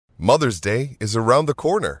Mother's Day is around the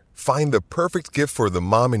corner. Find the perfect gift for the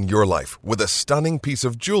mom in your life with a stunning piece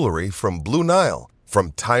of jewelry from Blue Nile.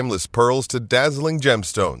 From timeless pearls to dazzling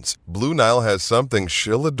gemstones, Blue Nile has something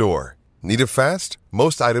she'll adore. Need it fast?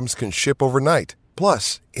 Most items can ship overnight.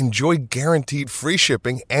 Plus, enjoy guaranteed free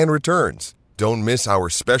shipping and returns. Don't miss our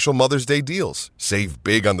special Mother's Day deals. Save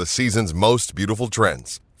big on the season's most beautiful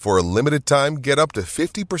trends. For a limited time, get up to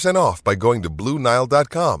 50% off by going to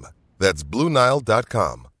BlueNile.com. That's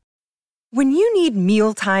BlueNile.com. When you need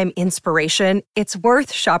mealtime inspiration, it's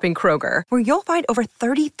worth shopping Kroger, where you'll find over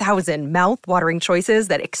 30,000 mouth-watering choices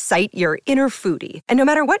that excite your inner foodie. And no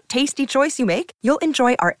matter what tasty choice you make, you'll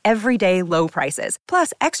enjoy our everyday low prices,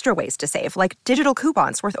 plus extra ways to save, like digital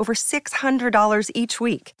coupons worth over $600 each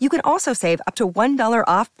week. You can also save up to $1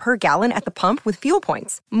 off per gallon at the pump with fuel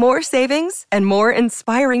points. More savings and more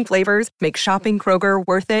inspiring flavors make shopping Kroger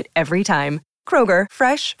worth it every time. Kroger,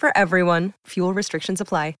 fresh for everyone. Fuel restrictions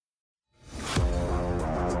apply.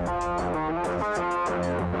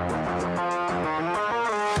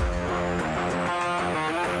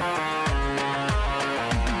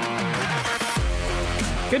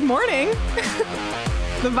 Good morning.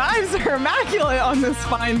 The vibes are immaculate on this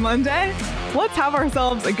fine Monday. Let's have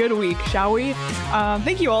ourselves a good week, shall we?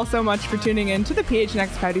 Thank you all so much for tuning in to the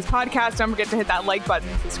PHNX Coyotes podcast. Don't forget to hit that like button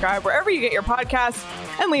and subscribe wherever you get your podcasts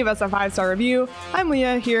and leave us a 5-star review. I'm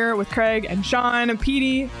Leah here with Craig and Sean.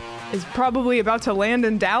 Petey is probably about to land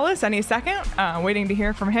in Dallas any second. Waiting to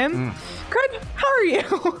hear from him. Craig, how are you?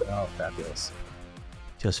 Oh, fabulous.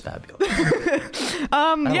 Just fabulous.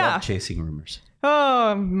 I love chasing rumors.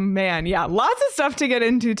 Oh, man. Yeah. Lots of stuff to get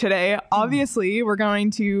into today. Obviously, we're going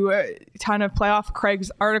to kind of play off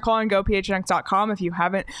Craig's article on gophnx.com. If you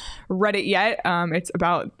haven't read it yet, it's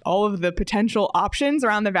about all of the potential options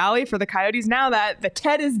around the Valley for the Coyotes now that the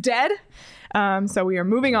Ted is dead. So we are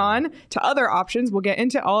moving on to other options. We'll get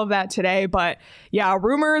into all of that today. But yeah,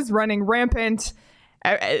 rumors running rampant.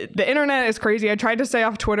 The internet is crazy. I tried to stay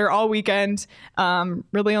off Twitter all weekend.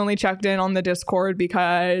 Really only checked in on the Discord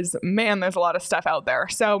because, man, there's a lot of stuff out there.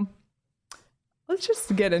 So let's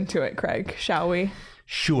just get into it, Craig, shall we?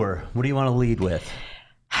 Sure. What do you want to lead with?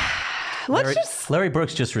 Larry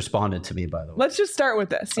Brooks just responded to me, by the way. Let's just start with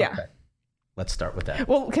this. Yeah. Okay. Let's start with that.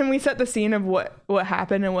 Well, can we set the scene of what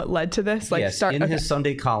happened and what led to this? Yes, his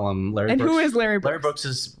Sunday column, Larry Brooks. And who is Larry Brooks? Larry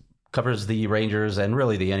Brooks covers the Rangers and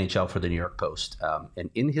really the NHL for the New York Post. And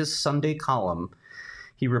in his Sunday column,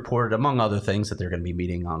 he reported, among other things, that they're going to be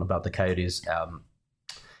meeting on about the Coyotes.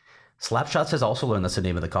 Slapshots has also learned, that's the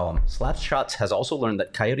name of the column. Slapshots has also learned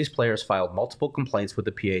that Coyotes players filed multiple complaints with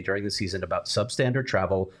the PA during the season about substandard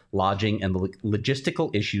travel, lodging, and the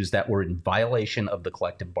logistical issues that were in violation of the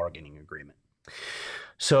collective bargaining agreement.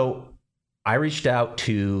 So I reached out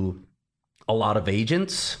to a lot of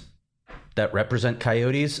agents that represent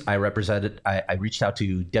Coyotes. I reached out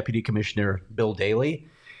to Deputy Commissioner Bill Daly,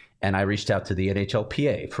 and I reached out to the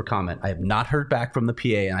NHLPA for comment. I have not heard back from the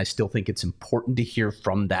PA, and I still think it's important to hear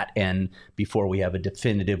from that end before we have a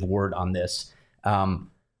definitive word on this.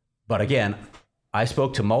 But again, I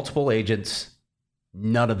spoke to multiple agents.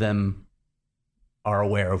 None of them are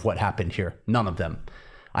aware of what happened here. None of them.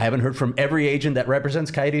 I haven't heard from every agent that represents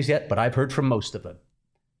Coyotes yet, but I've heard from most of them.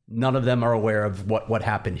 None of them are aware of what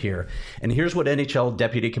happened here. And here's what NHL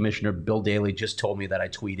Deputy Commissioner Bill Daly just told me that I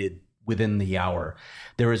tweeted within the hour.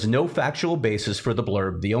 There is no factual basis for the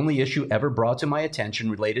blurb. The only issue ever brought to my attention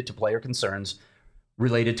related to player concerns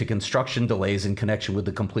related to construction delays in connection with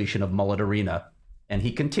the completion of Mullet Arena. And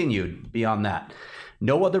he continued beyond that.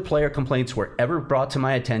 No other player complaints were ever brought to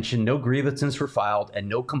my attention, no grievances were filed, and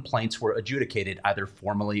no complaints were adjudicated either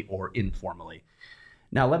formally or informally.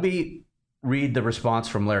 Now, let me read the response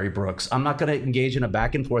from Larry Brooks. I'm not going to engage in a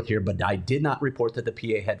back and forth here, but I did not report that the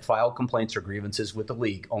PA had filed complaints or grievances with the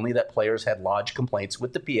league, only that players had lodged complaints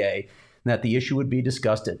with the PA and that the issue would be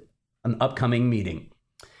discussed at an upcoming meeting.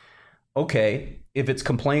 Okay, if it's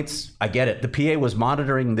complaints, I get it. The PA was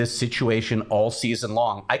monitoring this situation all season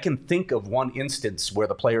long. I can think of one instance where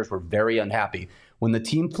the players were very unhappy. When the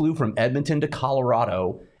team flew from Edmonton to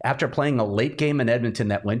Colorado, after playing a late game in Edmonton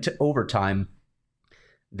that went to overtime,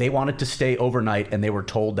 they wanted to stay overnight and they were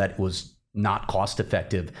told that it was not cost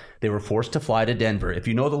effective. They were forced to fly to Denver. If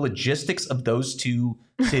you know the logistics of those two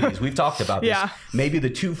cities, we've talked about this, maybe the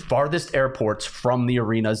two farthest airports from the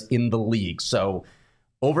arenas in the league. So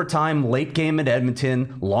overtime, late game in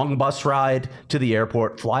Edmonton, long bus ride to the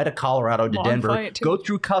airport, fly to Colorado to Denver, go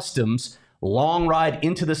through customs, long ride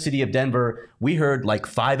into the city of Denver. We heard like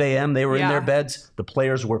 5 a.m. they were in their beds. The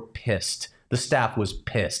players were pissed. The staff was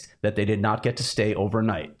pissed that they did not get to stay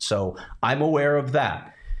overnight. So I'm aware of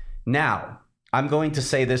that. Now, I'm going to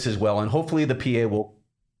say this as well, and hopefully the PA will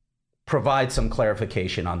provide some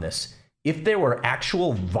clarification on this. If there were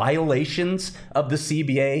actual violations of the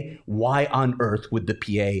CBA, why on earth would the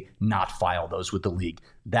PA not file those with the league?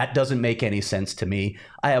 That doesn't make any sense to me.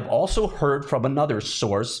 I have also heard from another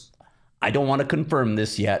source, I don't want to confirm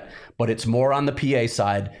this yet, but it's more on the PA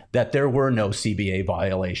side, that there were no CBA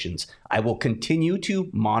violations. I will continue to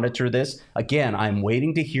monitor this. Again, I'm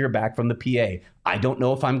waiting to hear back from the PA. I don't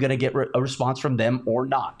know if I'm going to get a response from them or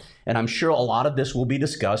not. And I'm sure a lot of this will be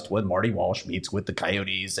discussed when Marty Walsh meets with the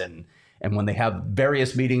Coyotes and when they have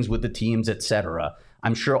various meetings with the teams, etc.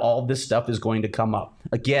 I'm sure all of this stuff is going to come up.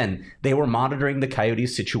 Again, they were monitoring the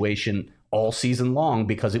Coyotes situation all season long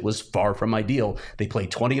because it was far from ideal. They played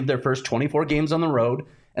 20 of their first 24 games on the road,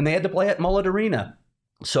 and they had to play at Mullet Arena.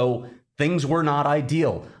 So things were not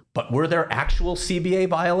ideal. But were there actual CBA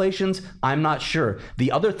violations? I'm not sure.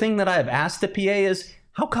 The other thing that I have asked the PA is,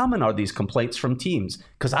 how common are these complaints from teams?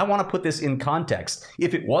 Because I want to put this in context.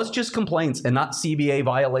 If it was just complaints and not CBA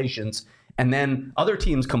violations, and then other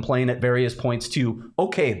teams complain at various points too,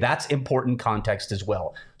 okay, that's important context as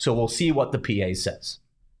well. So we'll see what the PA says.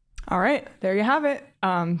 All right, there you have it.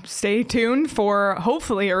 Stay tuned for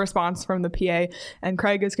hopefully a response from the PA. And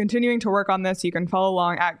Craig is continuing to work on this. You can follow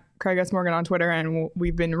along at Craig S. Morgan on Twitter, and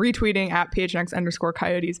we've been retweeting at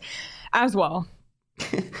PHNX_Coyotes as well.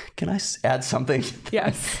 Can I add something?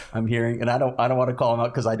 Yes. I'm hearing, and I don't want to call him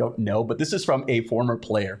out because I don't know, but this is from a former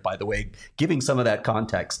player, by the way, giving some of that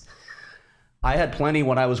context. I had plenty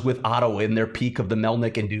when I was with Ottawa in their peak of the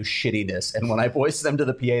Melnyk-induced shittiness. And when I voiced them to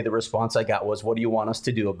the PA, the response I got was, what do you want us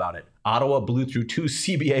to do about it? Ottawa blew through 2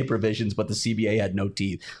 CBA provisions, but the CBA had no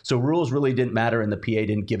teeth. So rules really didn't matter, and the PA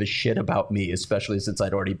didn't give a shit about me, especially since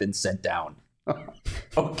I'd already been sent down.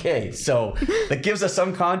 Okay, so that gives us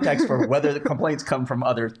some context for whether the complaints come from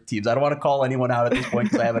other teams. I don't want to call anyone out at this point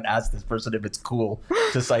because I haven't asked this person if it's cool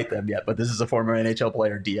to cite them yet, but this is a former NHL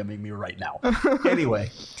player DMing me right now.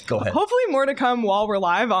 Anyway, go ahead. Hopefully more to come while we're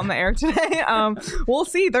live on the air today. We'll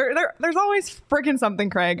see. There's always freaking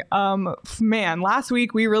something, Craig. Man, last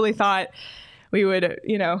week we really thought we would,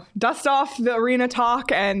 dust off the arena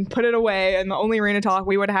talk and put it away, and the only arena talk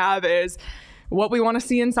we would have is what we want to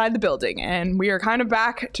see inside the building. And we are kind of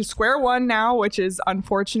back to square one now, which is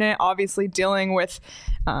unfortunate, obviously dealing with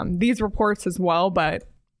these reports as well. But,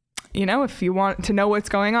 if you want to know what's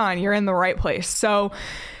going on, you're in the right place. So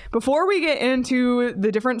before we get into the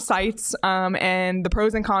different sites and the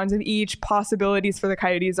pros and cons of each, possibilities for the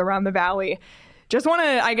Coyotes around the Valley, just want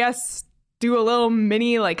to, do a little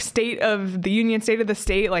mini state of the union, state of the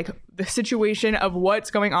state, the situation of what's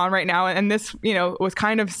going on right now. And this, was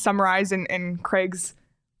kind of summarized in Craig's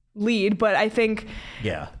lead, but I think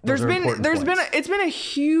it's been a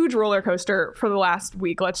huge roller coaster for the last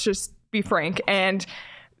week. Let's just be frank. And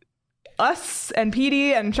us and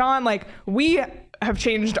PD and Sean, we have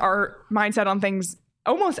changed our mindset on things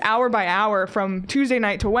almost hour by hour from Tuesday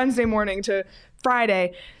night to Wednesday morning to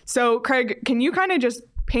Friday. So Craig, can you kind of just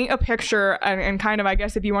paint a picture and kind of,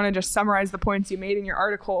 if you want to just summarize the points you made in your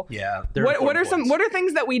article. Yeah. What are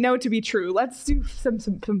things that we know to be true? Let's do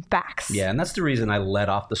some facts. Yeah. And that's the reason I led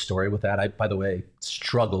off the story with that. I, by the way,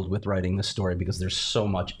 struggled with writing this story because there's so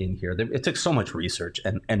much in here. It took so much research.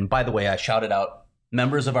 And by the way, I shouted out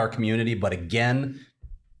members of our community, but again,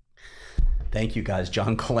 thank you guys,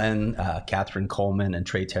 John Glenn, Catherine Coleman, and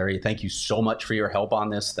Trey Terry. Thank you so much for your help on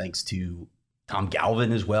this. Thanks to Tom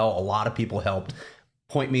Galvin as well. A lot of people helped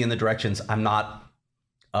point me in the directions. I'm not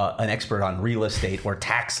an expert on real estate or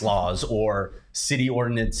tax laws or city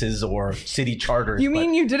ordinances or city charters. You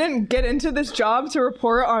mean you didn't get into this job to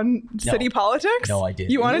report on city politics? No, I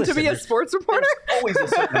didn't. You wanted to be a sports reporter? There's always a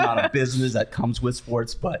certain amount of business that comes with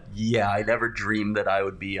sports, but yeah, I never dreamed that I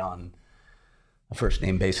would be on a first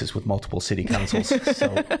name basis with multiple city councils.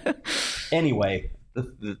 So anyway,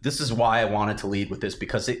 this is why I wanted to lead with this,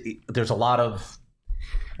 because there's a lot of,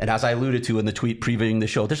 and as I alluded to in the tweet previewing the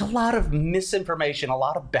show, there's a lot of misinformation, a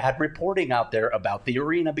lot of bad reporting out there about the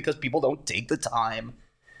arena because people don't take the time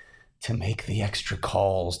to make the extra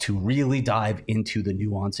calls, to really dive into the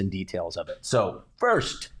nuance and details of it. So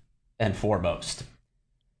first and foremost,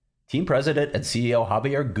 team president and CEO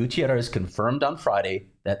Javier Gutierrez confirmed on Friday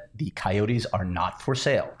that the Coyotes are not for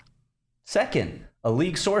sale. Second, a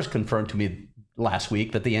league source confirmed to me last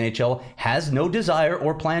week that the NHL has no desire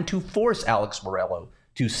or plan to force Alex Morello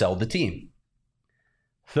to sell the team.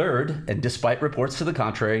 Third, and despite reports to the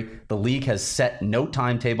contrary, the league has set no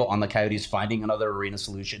timetable on the Coyotes finding another arena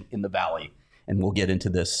solution in the Valley. And we'll get into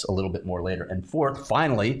this a little bit more later. And fourth,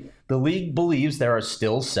 finally, the league believes there are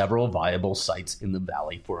still several viable sites in the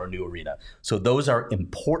Valley for a new arena. So those are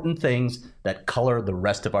important things that color the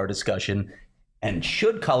rest of our discussion and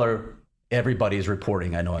should color everybody's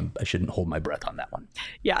reporting. I know I shouldn't hold my breath on that one.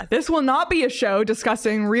 Yeah, this will not be a show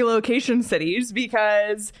discussing relocation cities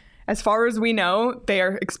because, as far as we know, they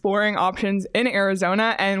are exploring options in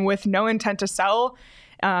Arizona, and with no intent to sell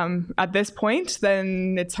at this point,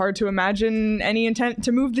 then it's hard to imagine any intent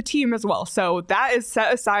to move the team as well. So that is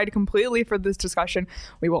set aside completely for this discussion.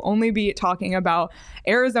 We will only be talking about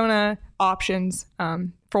Arizona options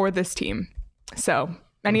for this team. So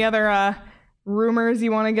any other rumors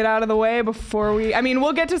you want to get out of the way before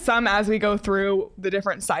we'll get to some as we go through the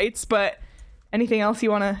different sites, but anything else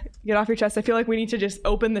you want to get off your chest? I feel like we need to just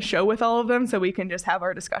open the show with all of them so we can just have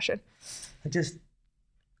our discussion.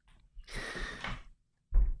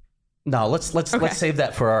 No, let's save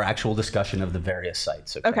that for our actual discussion of the various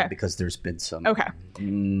sites. Okay. Because there's been some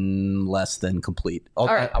less than complete.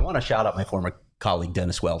 I want to shout out my former colleague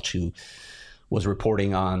Dennis Welch, who was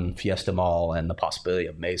reporting on Fiesta Mall and the possibility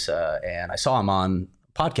of Mesa, and I saw him on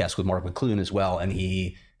a podcast with Mark McClune as well, and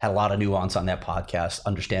he had a lot of nuance on that podcast,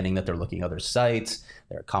 understanding that they're looking at other sites,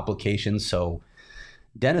 there are complications. So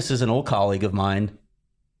Dennis is an old colleague of mine.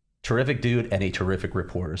 Terrific dude and a terrific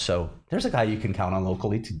reporter. So there's a guy you can count on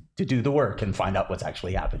locally to do the work and find out what's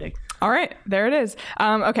actually happening. All right, there it is.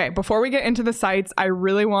 Okay, before we get into the sites, I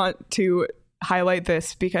really want to highlight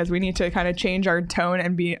this because we need to kind of change our tone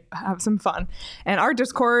and have some fun. And our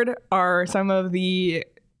Discord are some of the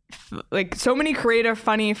so many creative,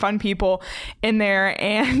 funny, fun people in there.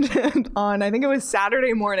 And on, I think it was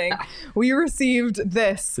Saturday morning, we received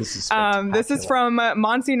this. This is from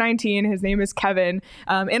Monsi19. His name is Kevin,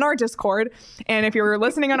 in our Discord. And if you're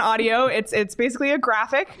listening on audio, it's basically a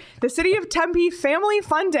graphic. The City of Tempe Family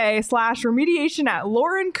Fun Day / remediation at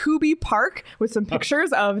Lauren Kuby Park with some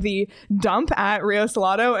pictures of the dump at Rio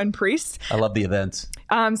Salado and Priest. I love the events.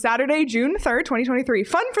 Saturday, June 3rd, 2023.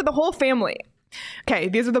 Fun for the whole family. Okay,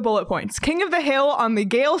 these are the bullet points. King of the Hill on the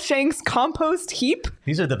Gail Shanks compost heap.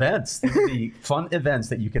 These are the events. These are the fun events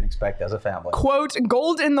that you can expect as a family. Quote,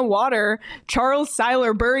 gold in the water. Charles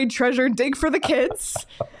Seiler buried treasure, dig for the kids.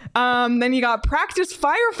 Then you got practice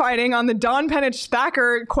firefighting on the Don Penich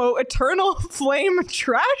Thacker, quote, eternal flame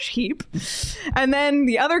trash heap. And then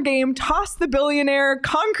the other game, toss the billionaire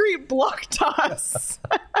concrete block toss.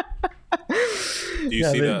 Do you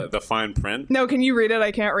see the fine print? No, can you read it?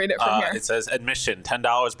 I can't read it from here. It says admission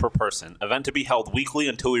 $10 per person. Event to be held weekly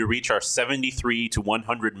until we reach our $73 to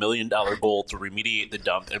 $100 million goal to remediate the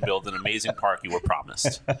dump and build an amazing park you were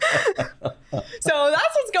promised. So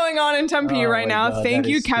that's what's going on in Tempe right now. God, thank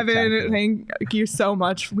you, Kevin. Thank you so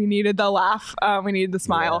much. We needed the laugh. We needed the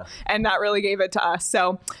smile, and that really gave it to us.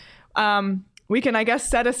 So, we can, I guess,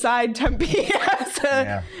 set aside Tempe as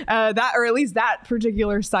that, or at least that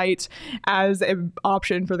particular site, as an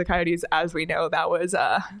option for the Coyotes. As we know, that was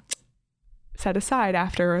set aside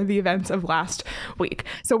after the events of last week.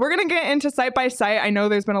 So we're going to get into site by site. I know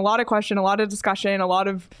there's been a lot of question, a lot of discussion, a lot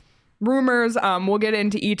of rumors. We'll get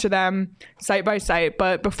into each of them site by site.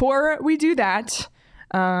 But before we do that,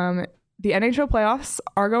 the NHL playoffs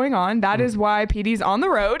are going on. That is why PD's on the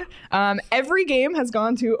road. Every game has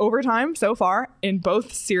gone to overtime so far in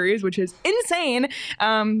both series, which is insane.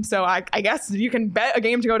 So I guess you can bet a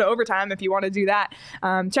game to go to overtime if you want to do that.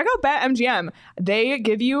 Check out BetMGM. They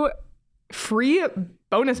give you free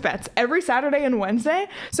bonus bets every Saturday and Wednesday.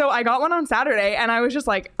 So I got one on Saturday and I was just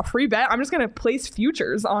like, a free bet. I'm just going to place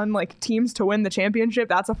futures on like teams to win the championship.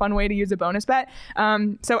 That's a fun way to use a bonus bet.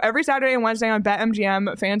 So every Saturday and Wednesday on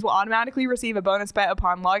BetMGM, fans will automatically receive a bonus bet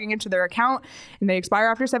upon logging into their account, and they expire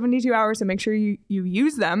after 72 hours. So make sure you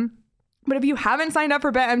use them. But if you haven't signed up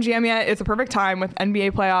for BetMGM yet, it's a perfect time with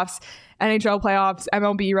NBA playoffs, NHL playoffs,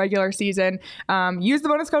 MLB regular season. Use the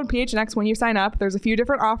bonus code PHNX when you sign up. There's a few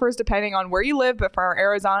different offers depending on where you live, but for our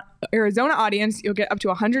Arizona audience, you'll get up to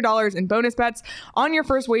 $100 in bonus bets on your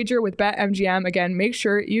first wager with BetMGM. Again, make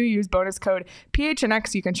sure you use bonus code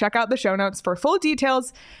PHNX. You can check out the show notes for full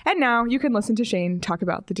details. And now you can listen to Shane talk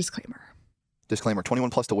about the disclaimer. Disclaimer,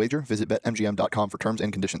 21 plus to wager. Visit BetMGM.com for terms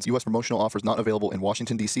and conditions. U.S. promotional offers not available in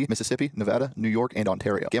Washington, D.C., Mississippi, Nevada, New York, and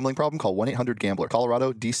Ontario. Gambling problem? Call 1-800-GAMBLER.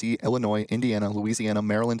 Colorado, D.C., Illinois, Indiana, Louisiana,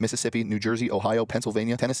 Maryland, Mississippi, New Jersey, Ohio,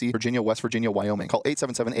 Pennsylvania, Tennessee, Virginia, West Virginia, Wyoming. Call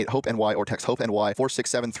 877-8-HOPE-NY or text HOPE-NY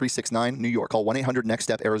 467-369. New York. Call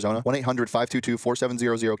 1-800-NEXT-STEP, Arizona.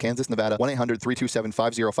 1-800-522-4700, Kansas, Nevada.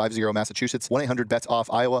 1-800-327-5050, Massachusetts.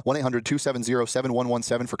 1-800-BETS-OFF, Iowa.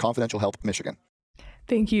 1-800-270-7117 for confidential help, Michigan.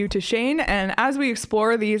 Thank you to Shane. And as we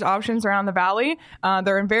explore these options around the valley,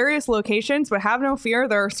 they're in various locations, but have no fear,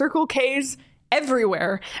 there are Circle Ks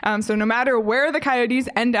everywhere. So no matter where the Coyotes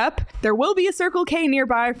end up, there will be a Circle K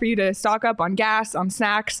nearby for you to stock up on gas, on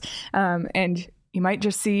snacks, and you might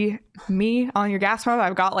just see me on your gas pump.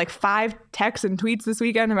 I've got like 5 texts and tweets this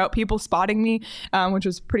weekend about people spotting me, which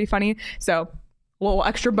was pretty funny. So a little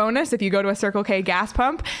extra bonus if you go to a Circle K gas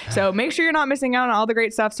pump. So make sure you're not missing out on all the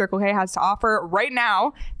great stuff Circle K has to offer. Right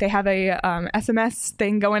now, they have a SMS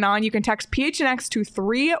thing going on. You can text PHNX to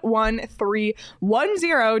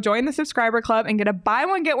 31310. Join the subscriber club and get a buy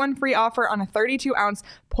one, get one free offer on a 32-ounce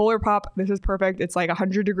Polar Pop. This is perfect. It's like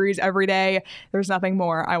 100 degrees every day. There's nothing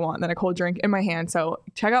more I want than a cold drink in my hand. So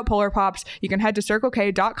check out Polar Pops. You can head to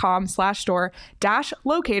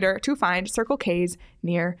circlek.com/store-locator to find Circle K's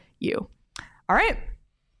near you. All right,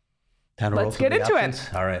 let's get into it.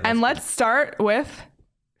 All right. And let's start with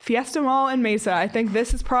Fiesta Mall in Mesa. I think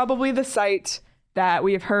this is probably the site that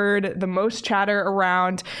we have heard the most chatter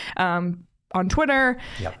around on Twitter,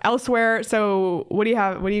 elsewhere. So what do you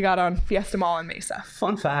have? What do you got on Fiesta Mall in Mesa?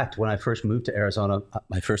 Fun fact, when I first moved to Arizona,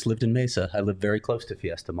 I first lived in Mesa. I lived very close to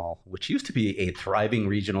Fiesta Mall, which used to be a thriving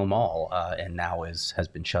regional mall and now has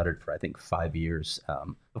been shuttered for, I think, 5 years.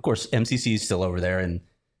 Of course, MCC is still over there, and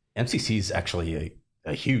MCC is actually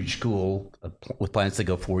a huge school with plans to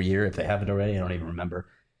go 4-year if they haven't already. I don't even remember.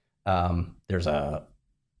 There's a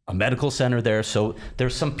medical center there. So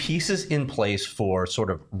there's some pieces in place for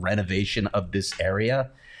sort of renovation of this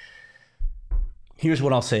area. Here's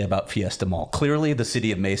what I'll say about Fiesta Mall. Clearly, the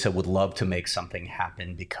city of Mesa would love to make something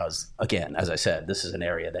happen because, again, as I said, this is an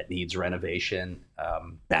area that needs renovation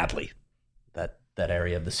badly. That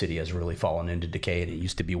area of the city has really fallen into decay. It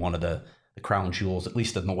used to be one of the crown jewels, at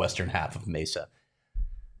least in the western half of Mesa.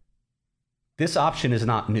 This option is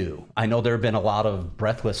not new. I know there have been a lot of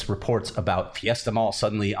breathless reports about Fiesta Mall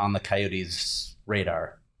suddenly on the Coyotes'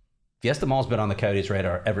 radar. Fiesta Mall's been on the Coyotes'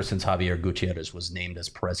 radar ever since Javier Gutierrez was named as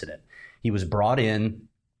president. He was brought in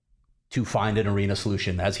to find an arena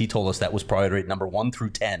solution. As he told us, that was priority number 1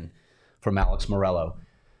 through 10 from Alex Morello.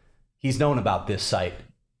 He's known about this site.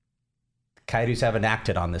 Coyotes haven't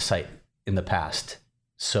acted on this site in the past.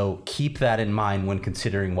 So keep that in mind when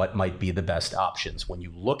considering what might be the best options. When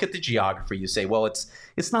you look at the geography, you say, well, it's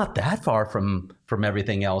not that far from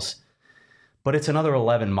everything else, but it's another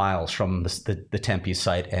 11 miles from the Tempe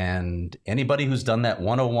site. And anybody who's done that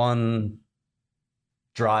 101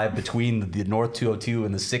 drive between the North 202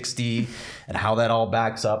 and the 60 and how that all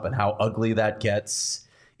backs up and how ugly that gets,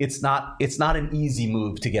 it's not an easy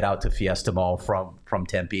move to get out to Fiesta Mall from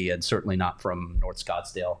Tempe, and certainly not from North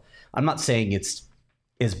Scottsdale. I'm not saying it's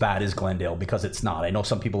as bad as Glendale, because it's not. I know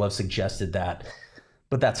some people have suggested that,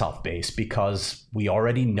 but that's off base because we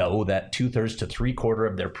already know that 2/3 to 3/4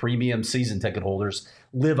 of their premium season ticket holders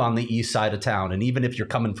live on the east side of town. And even if you're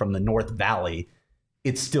coming from the North Valley,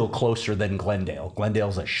 it's still closer than Glendale.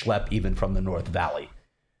 Glendale's a schlep even from the North Valley.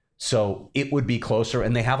 So it would be closer,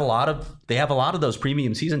 and they have a lot of those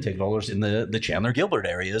premium season ticket holders in the Chandler Gilbert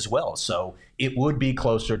area as well. So it would be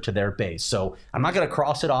closer to their base. So I'm not going to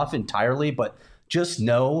cross it off entirely, but just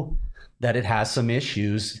know that it has some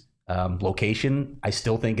issues. Location, I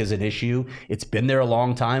still think, is an issue. It's been there a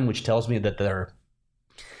long time, which tells me that they're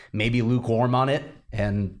maybe lukewarm on it,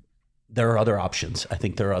 and there are other options. I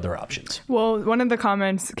think there are other options. Well, one of the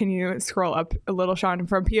comments, can you scroll up a little, Sean,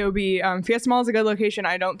 from POB? Fiesta Mall is a good location.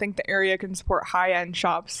 I don't think the area can support high-end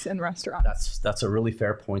shops and restaurants. That's a really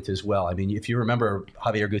fair point as well. I mean, if you remember,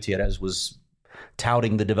 Javier Gutierrez was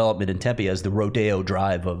touting the development in Tempe as the Rodeo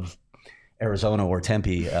Drive of Arizona or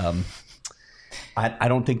Tempe. I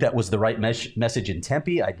don't think that was the right message in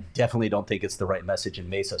Tempe. I definitely don't think it's the right message in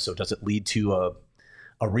Mesa. So does it lead to a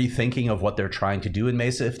rethinking of what they're trying to do in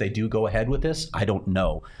Mesa if they do go ahead with this? I don't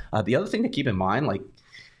know. The other thing to keep in mind, like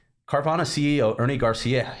Carvana CEO Ernie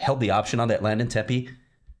Garcia held the option on that land in Tempe.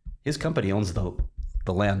 His company owns the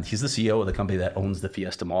land. He's the CEO of the company that owns the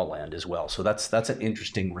Fiesta Mall land as well. So that's an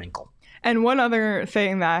interesting wrinkle. And one other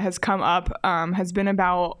thing that has come up has been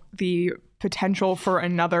about the potential for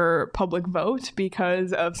another public vote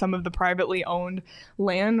because of some of the privately owned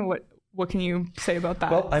land. What can you say about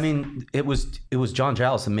that? Well, I mean, it was John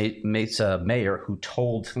Giles, the Mesa mayor, who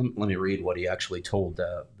told. Let me read what he actually told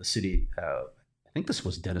the city. I think this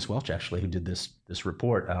was Dennis Welch actually who did this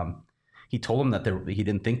report. He told him that he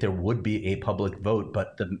didn't think there would be a public vote,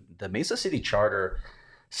 but the Mesa City Charter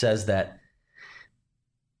says that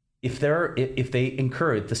if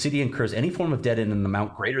the city incurs any form of debt in an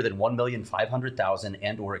amount greater than $1,500,000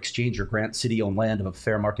 and or exchange or grant city-owned land of a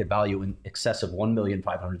fair market value in excess of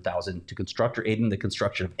 $1,500,000 to construct or aid in the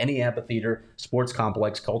construction of any amphitheater, sports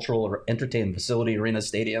complex, cultural or entertainment facility, arena,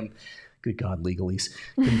 stadium, good God, legalese,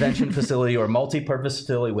 convention facility or multi-purpose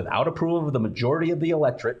facility without approval of the majority of the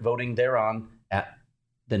electorate voting thereon at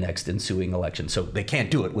the next ensuing election. So they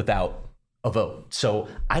can't do it without a vote. So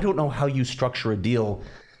I don't know how you structure a deal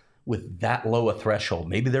with that low a threshold.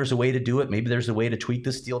 Maybe there's a way to do it. Maybe there's a way to tweak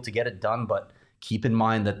this deal to get it done. But keep in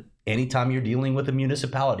mind that anytime you're dealing with a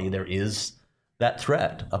municipality, there is that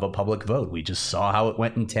threat of a public vote. We just saw how it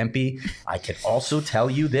went in Tempe. I can also tell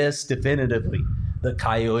you this definitively. The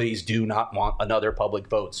Coyotes do not want another public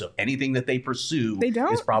vote. So anything that they pursue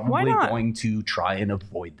is probably going to try and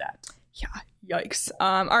avoid that. Yeah. Yikes.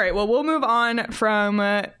 All right. Well, we'll move on from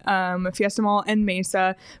Fiesta Mall and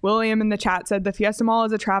Mesa. William in the chat said the Fiesta Mall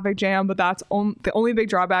is a traffic jam, but that's the only big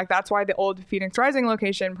drawback. That's why the old Phoenix Rising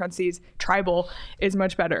location, parentheses, Tribal, is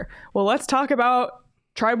much better. Well, let's talk about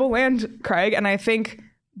Tribal land, Craig. And I think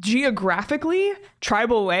geographically,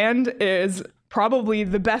 Tribal land is probably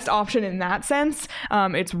the best option in that sense.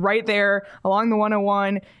 It's right there along the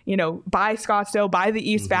 101, by Scottsdale, by the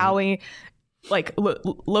East Valley. Like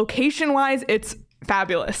location wise, it's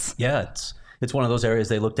fabulous. Yeah, it's one of those areas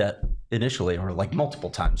they looked at initially, or like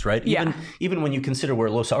multiple times, right? Even when you consider where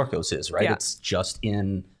Los Arcos is, right? It's just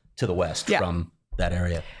in to the west from that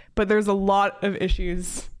area. But there's a lot of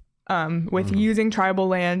issues with using tribal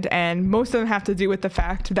land, and most of them have to do with the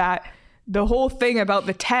fact that the whole thing about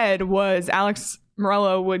the TED was Alex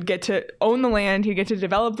Morello would get to own the land. He'd get to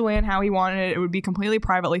develop the land how he wanted it. It would be completely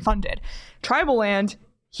privately funded. Tribal land,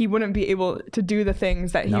 he wouldn't be able to do the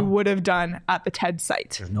things that he would have done at the TED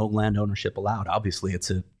site. There's no land ownership allowed. Obviously, it's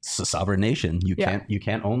a sovereign nation. You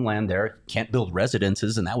can't own land there. Can't build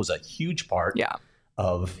residences, and that was a huge part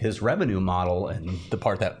of his revenue model and the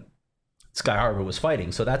part that Sky Harbor was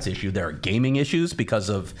fighting. So that's issue. There are gaming issues because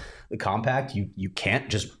of the compact. You can't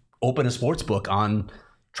just open a sports book on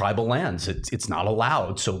tribal lands. It's not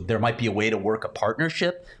allowed. So there might be a way to work a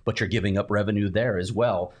partnership, but you're giving up revenue there as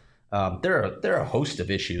well. There are a host of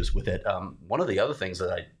issues with it. One of the other things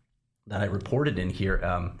that I reported in here,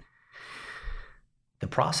 the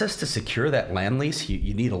process to secure that land lease,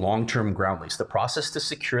 you need a long-term ground lease. The process to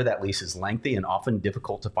secure that lease is lengthy and often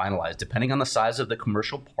difficult to finalize. Depending on the size of the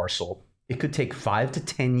commercial parcel, it could take 5 to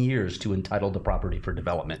 10 years to entitle the property for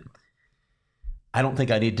development. I don't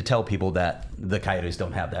think I need to tell people that the Coyotes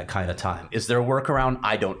don't have that kind of time. Is there a workaround?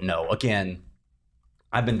 I don't know. Again,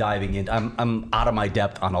 I've been diving in. I'm out of my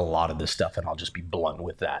depth on a lot of this stuff, and I'll just be blunt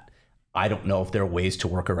with that. I don't know if there are ways to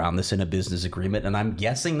work around this in a business agreement, and I'm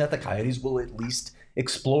guessing that the Coyotes will at least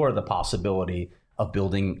explore the possibility of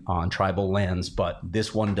building on tribal lands, but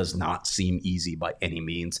this one does not seem easy by any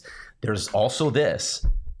means. There's also this.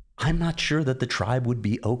 I'm not sure that the tribe would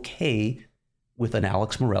be okay with an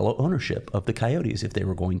Alex Morello ownership of the Coyotes if they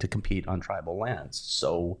were going to compete on tribal lands.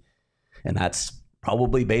 So, and that's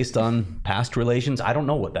probably based on past relations. I don't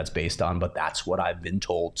know what that's based on, but that's what I've been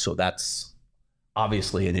told. So that's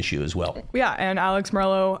obviously an issue as well. Yeah, and Alex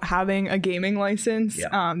Morello having a gaming license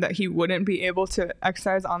that he wouldn't be able to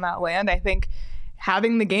exercise on that land. I think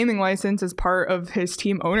having the gaming license as part of his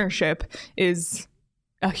team ownership is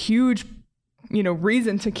a huge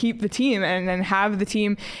reason to keep the team and then have the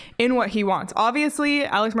team in what he wants. Obviously,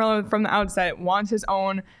 Alex Morello from the outset wants his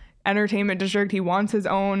own entertainment district. He wants his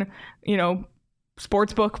own,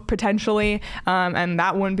 sports book potentially, and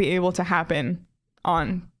that wouldn't be able to happen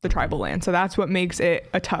on the tribal land. So that's what makes it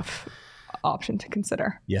a tough option to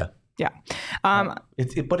consider. Yeah. But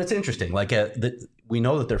it's interesting. Like we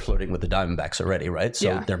know that they're flirting with the Diamondbacks already, right?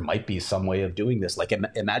 So there might be some way of doing this. Like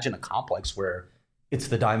imagine a complex where it's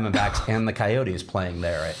the Diamondbacks and the Coyotes playing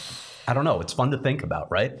there. Right? I don't know. It's fun to think about,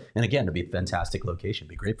 right? And again, it'd be a fantastic location. It'd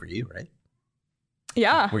be great for you, right?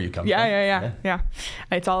 Yeah. Where you come from. Yeah.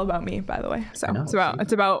 It's all about me, by the way. So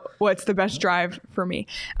it's about what's the best drive for me.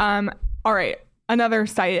 All right. Another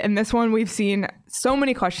site, and this one we've seen so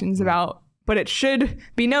many questions about, but it should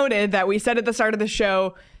be noted that we said at the start of the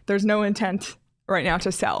show, there's no intent right now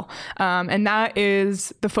to sell. And that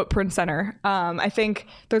is the Footprint Center. I think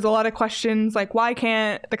there's a lot of questions like, why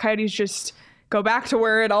can't the Coyotes just go back to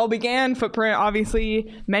where it all began? Footprint,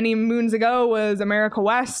 obviously, many moons ago was America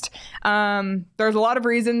West. There's a lot of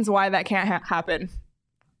reasons why that can't happen.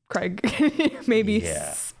 Craig, maybe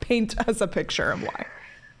paint us a picture of why.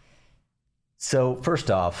 So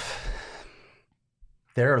first off,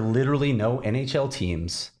 there are literally no NHL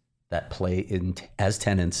teams that play as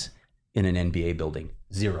tenants in an NBA building.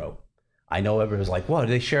 Zero. I know everyone's like, well,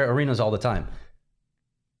 they share arenas all the time.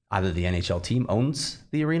 Either the NHL team owns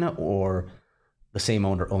the arena or the same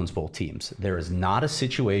owner owns both teams. There is not a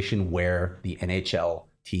situation where the NHL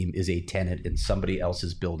team is a tenant in somebody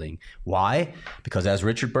else's building. Why? Because as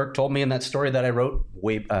Richard Burke told me in that story that I wrote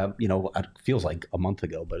it feels like a month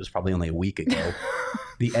ago, but it was probably only a week ago.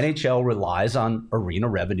 The NHL relies on arena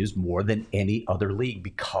revenues more than any other league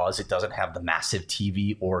because it doesn't have the massive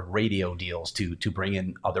TV or radio deals to bring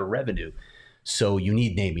in other revenue. So you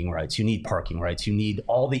need naming rights, you need parking rights, you need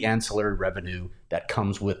all the ancillary revenue that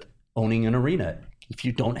comes with owning an arena. If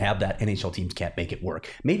you don't have that, NHL teams can't make it work.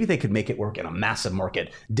 Maybe they could make it work in a massive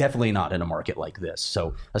market, definitely not in a market like this.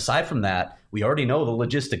 So aside from that, we already know the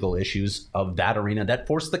logistical issues of that arena that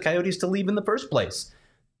forced the Coyotes to leave in the first place.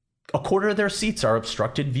 A quarter of their seats are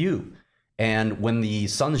obstructed view. And when the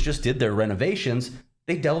Suns just did their renovations,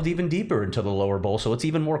 they delved even deeper into the lower bowl, so it's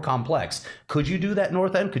even more complex. Could you do that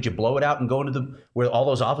north end? Could you blow it out and go into where all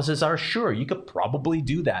those offices are? Sure, you could probably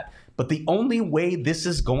do that. But the only way this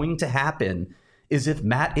is going to happen is if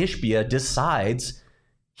Matt Ishbia decides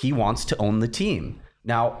he wants to own the team.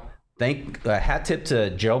 Now, hat tip to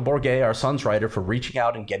Gerald Bourguet, our Suns writer, for reaching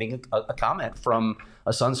out and getting a comment from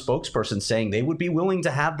a Suns spokesperson saying they would be willing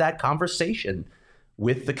to have that conversation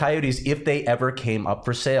with the Coyotes if they ever came up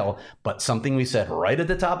for sale. But something we said right at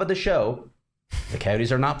the top of the show, the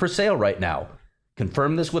Coyotes are not for sale right now.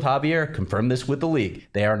 Confirm this with Javier, confirm this with the league.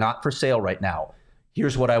 They are not for sale right now.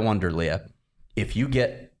 Here's what I wonder, Leah. If you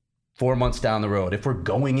get 4 months down the road, if we're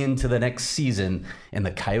going into the next season and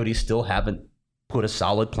the Coyotes still haven't put a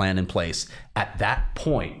solid plan in place, at that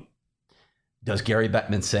point, does Gary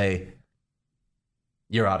Bettman say,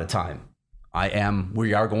 you're out of time?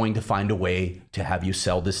 We are going to find a way to have you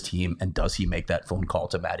sell this team. And does he make that phone call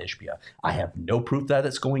to Matt Ishbia? I have no proof that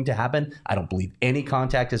it's going to happen. I don't believe any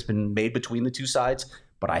contact has been made between the two sides,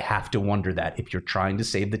 but I have to wonder that if you're trying to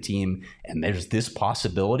save the team and there's this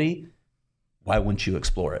possibility, why wouldn't you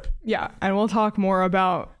explore it? Yeah. And we'll talk more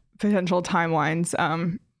about potential timelines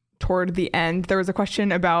toward the end. There was a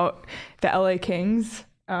question about the LA Kings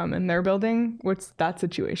and their building. What's that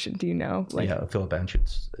situation? Do you know? Philip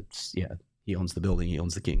Anschutz. He owns the building. He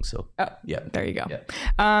owns the Kings. So, there you go.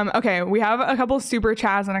 Yeah. Okay. We have a couple super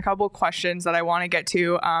chats and a couple questions that I want to get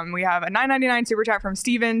to. We have a $9.99 super chat from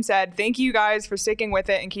Steven said, thank you guys for sticking with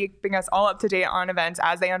it and keeping us all up to date on events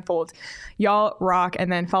as they unfold. Y'all rock.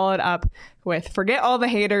 And then followed up with forget all the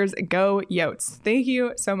haters, go Yotes. Thank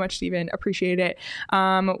you so much, Steven. Appreciate it.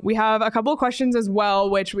 We have a couple of questions as well,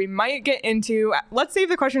 which we might get into. Let's save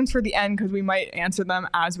the questions for the end because we might answer them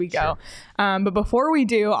as we go. Sure. But before we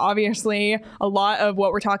do, obviously, a lot of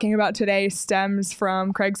what we're talking about today stems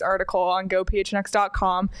from Craig's article on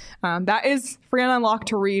GoPHNX.com. That is free and unlocked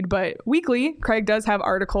to read, but weekly, Craig does have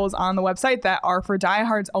articles on the website that are for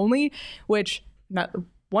diehards only, which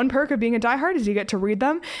one perk of being a diehard is you get to read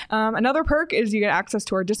them. Another perk is you get access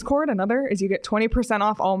to our Discord. Another is you get 20%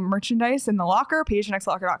 off all merchandise in the locker,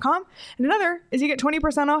 phnxlocker.com. And another is you get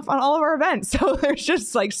 20% off on all of our events. So there's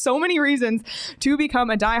just so many reasons to become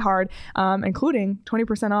a diehard, including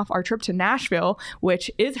 20% off our trip to Nashville, which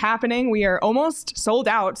is happening. We are almost sold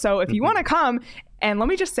out. So if you want to come, and let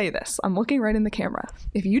me just say this, I'm looking right in the camera.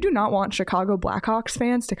 If you do not want Chicago Blackhawks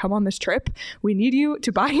fans to come on this trip, we need you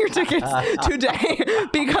to buy your tickets today,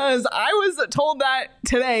 because I was told that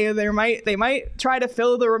today they might try to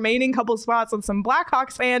fill the remaining couple spots with some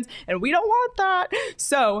Blackhawks fans, and we don't want that.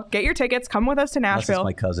 So get your tickets, come with us to Nashville.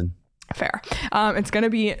 That's my cousin. Fair. It's going to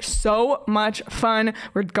be so much fun.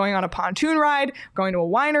 We're going on a pontoon ride, going to a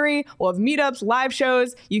winery. We'll have meetups, live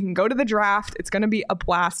shows. You can go to the draft. It's going to be a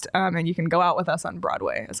blast. And you can go out with us on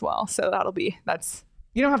Broadway as well. So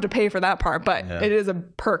you don't have to pay for that part, but it is a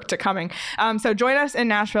perk to coming. So join us in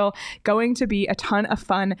Nashville. Going to be a ton of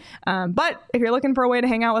fun. But if you're looking for a way to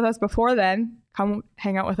hang out with us before then, come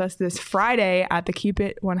hang out with us this Friday at the Keep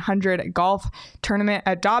It 100 golf tournament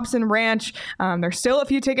at Dobson Ranch. There's still a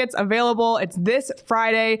few tickets available. It's this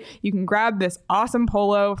Friday. You can grab this awesome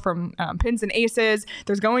polo from Pins and Aces.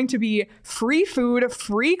 There's going to be free food,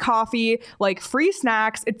 free coffee, free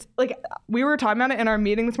snacks. It's we were talking about it in our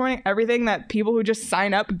meeting this morning. Everything that people who just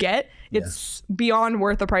sign up get, it's beyond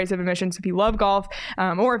worth the price of admission. So if you love golf,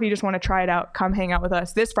 or if you just want to try it out, come hang out with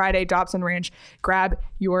us this Friday, Dobson Ranch. Grab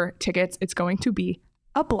your tickets. It's going to be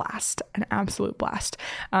a blast, an absolute blast.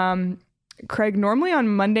 Craig, normally on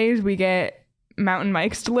Mondays we get Mountain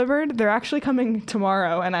Mikes delivered. They're actually coming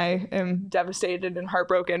tomorrow, and I am devastated and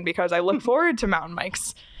heartbroken because I look forward to Mountain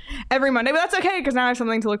Mikes every Monday, but that's okay because now I have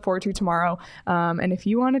something to look forward to tomorrow. And if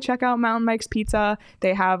you want to check out Mountain Mike's Pizza,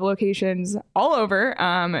 they have locations all over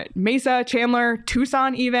Mesa, Chandler,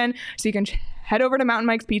 Tucson even. So you can head over to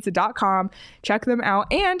mountainmikespizza.com, check them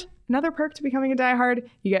out. And another perk to becoming a diehard,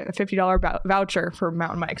 you get a $50 voucher for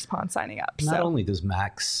Mountain Mike's upon signing up. Not only does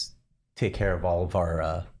Max take care of all of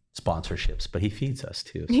our sponsorships, but he feeds us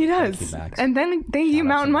too. So He does. Thank you, Max. And then thank you,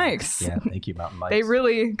 Mountain Mikes. Yeah, thank you, Mountain Mikes. They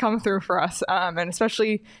really come through for us, and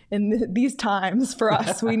especially in these times for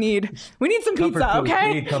us, we need some Comfort pizza, food. We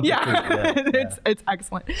okay? need comfort food. Yeah. It's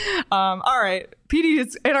excellent. All right, PD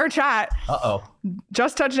is in our chat.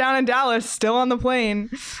 Just touched down in Dallas, still on the plane.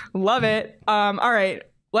 Love it. All right,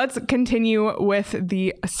 let's continue with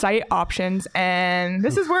the site options, and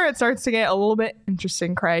this is where it starts to get a little bit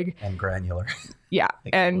interesting, Craig. And granular. Yeah,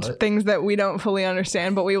 and things that we don't fully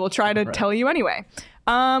understand, but we will try to tell you anyway.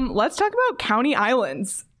 Let's talk about county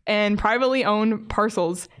islands and privately owned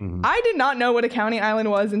parcels. I did not know what a county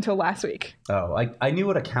island was until last week. Oh, I knew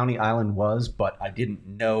what a county island was, but I didn't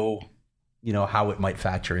know, how it might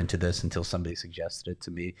factor into this until somebody suggested it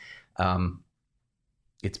to me.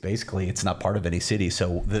 It's not part of any city.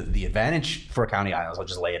 So the advantage for county islands, I'll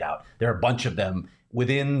just lay it out. There are a bunch of them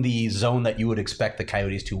within the zone that you would expect the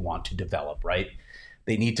Coyotes to want to develop, right?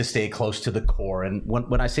 They need to stay close to the core. And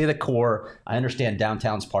when I say the core, I understand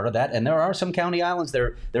downtown's part of that. And there are some county islands.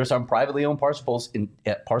 There are some privately owned parcels in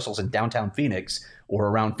downtown Phoenix or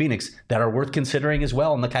around Phoenix that are worth considering as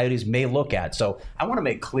well, and the Coyotes may look at. So I want to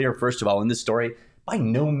make clear, first of all, in this story, by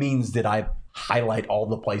no means did I highlight all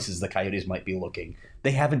the places the Coyotes might be looking.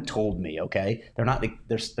 They haven't told me, okay? They're not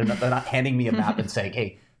handing me a map and saying,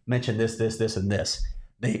 hey, mention this, and this.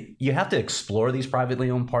 You have to explore these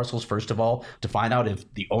privately owned parcels, first of all, to find out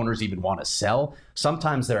if the owners even want to sell.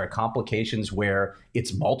 Sometimes there are complications where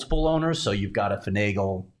it's multiple owners, so you've got to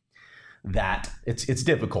finagle that. It's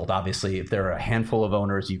difficult, obviously. If there are a handful of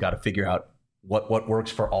owners, you've got to figure out what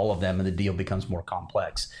works for all of them, and the deal becomes more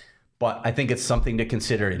complex. But I think it's something to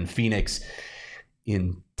consider in Phoenix.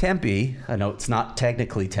 In Tempe, I know it's not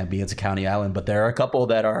technically Tempe, it's a county island, but there are a couple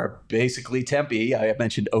that are basically Tempe. I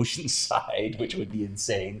mentioned Oceanside, which would be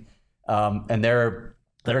insane. And there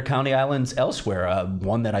are county islands elsewhere.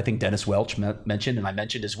 One that I think Dennis Welch mentioned, and I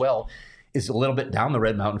mentioned as well, is a little bit down the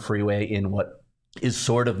Red Mountain Freeway in what is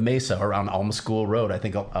sort of Mesa around Alma School Road. I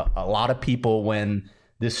think a lot of people, when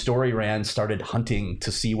this story ran, started hunting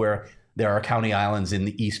to see where there are county islands in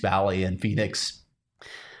the East Valley and Phoenix.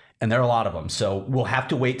 And there are a lot of them. So we'll have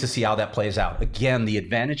to wait to see how that plays out. Again, the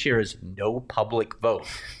advantage here is no public vote.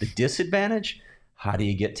 The disadvantage, how do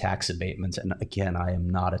you get tax abatements? And again, I am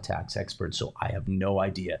not a tax expert, so I have no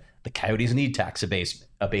idea. The Coyotes need tax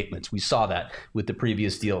abatements. We saw that with the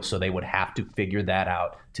previous deal, so they would have to figure that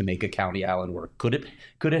out to make a county island work. Could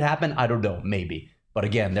it happen? I don't know, maybe. But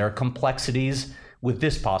again, there are complexities with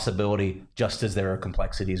this possibility, just as there are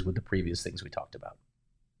complexities with the previous things we talked about.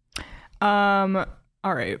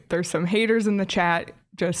 All right, there's some haters in the chat.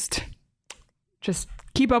 Just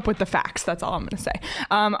keep up with the facts. That's all I'm going to say.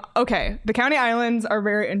 Okay, the county islands are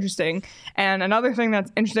very interesting. And another thing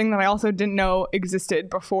that's interesting that I also didn't know existed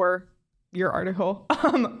before your article,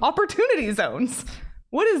 opportunity zones.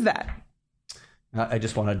 What is that? I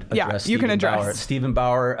just want to address Stephen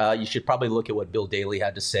Bauer. You should probably look at what Bill Daley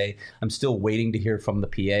had to say. I'm still waiting to hear from the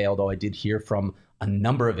PA, although I did hear from a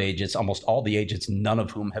number of agents, almost all the agents, none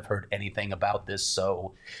of whom have heard anything about this.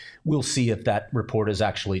 So we'll see if that report is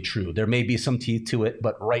actually true. There may be some teeth to it,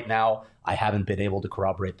 but right now I haven't been able to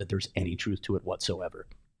corroborate that there's any truth to it whatsoever.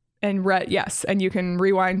 And yes, and you can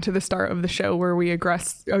rewind to the start of the show where we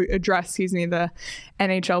address the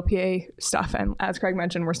NHLPA stuff. And as Craig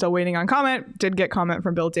mentioned, we're still waiting on comment. Did get comment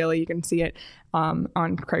from Bill Daley. You can see it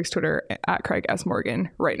on Craig's Twitter at Craig S.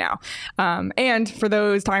 Morgan right now. And for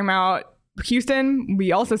those talking about Houston,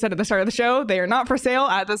 we also said at the start of the show, they are not for sale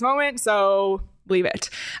at this moment, so leave it.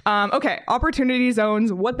 Okay, opportunity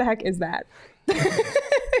zones. What the heck is that?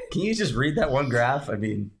 Can you just read that one graph? I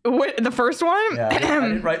mean, the first one? Yeah, I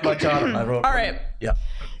didn't write much on it. I wrote. All right. Yeah.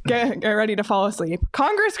 Get ready to fall asleep.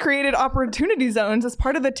 Congress created opportunity zones as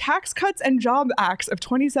part of the Tax Cuts and Jobs Acts of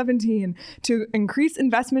 2017 to increase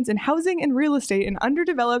investments in housing and real estate in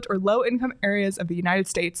underdeveloped or low-income areas of the United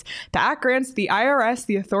States. The act grants the IRS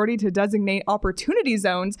the authority to designate opportunity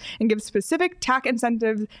zones and gives specific tax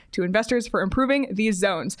incentives to investors for improving these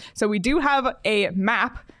zones. So we do have a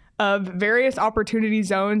map of various opportunity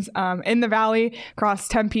zones in the valley across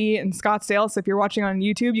Tempe and Scottsdale. So if you're watching on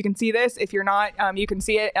YouTube, you can see this. If you're not, you can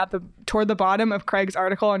see it toward the bottom of Craig's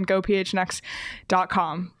article on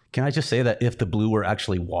gophnx.com. Can I just say that if the blue were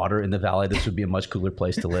actually water in the valley, this would be a much cooler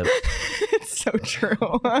place to live. It's so true.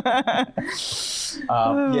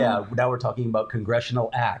 Yeah, now we're talking about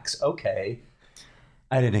congressional acts. Okay.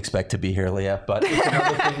 I didn't expect to be here, Leah, but it's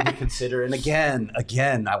another thing to consider. And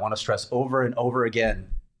again, I want to stress over and over again,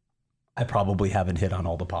 I probably haven't hit on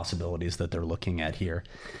all the possibilities that they're looking at here.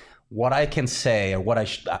 What I can say, or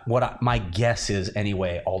my guess is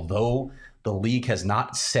anyway, although the league has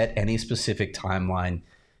not set any specific timeline,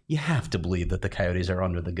 you have to believe that the Coyotes are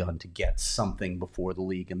under the gun to get something before the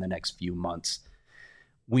league in the next few months.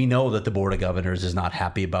 We know that the Board of Governors is not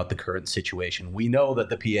happy about the current situation. We know that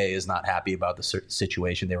the PA is not happy about the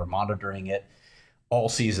situation. They were monitoring it all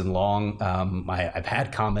season long. I've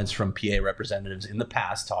had comments from PA representatives in the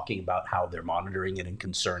past talking about how they're monitoring it and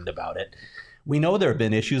concerned about it. We know there have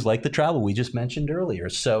been issues like the travel we just mentioned earlier.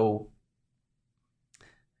 So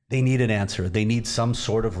they need an answer. They need some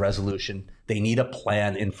sort of resolution. They need a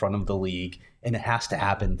plan in front of the league, and it has to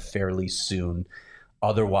happen fairly soon.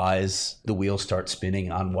 Otherwise, the wheels start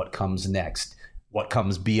spinning on what comes next, what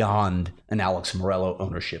comes beyond an Alex Morello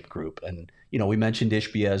ownership group. And, we mentioned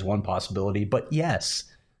Ishbia as one possibility, but yes,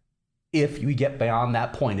 if we get beyond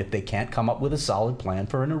that point, if they can't come up with a solid plan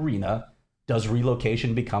for an arena, does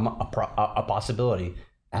relocation become a possibility?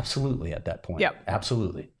 Absolutely at that point. Yep.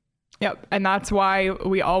 Absolutely. Yep. And that's why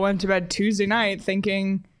we all went to bed Tuesday night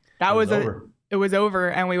thinking it was over.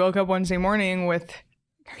 And we woke up Wednesday morning with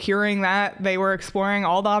hearing that they were exploring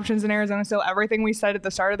all the options in Arizona still. Everything we said at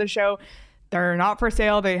the start of the show, they're not for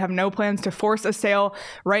sale. They have no plans to force a sale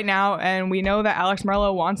right now. And we know that Alex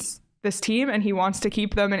Morello wants this team and he wants to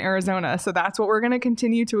keep them in Arizona. So that's what we're going to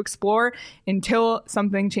continue to explore until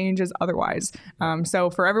something changes otherwise. So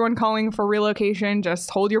for everyone calling for relocation,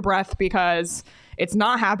 just hold your breath because it's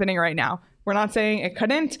not happening right now. We're not saying it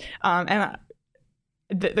couldn't. And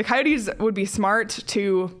the Coyotes would be smart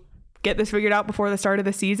to get this figured out before the start of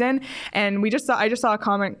the season. And I just saw a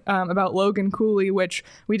comment about Logan Cooley, which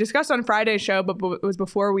we discussed on Friday's show, but it was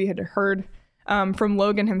before we had heard from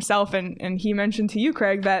Logan himself. And he mentioned to you,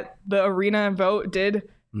 Craig, that the arena vote did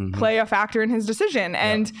play a factor in his decision.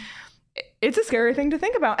 And it's a scary thing to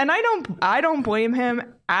think about. And I don't blame him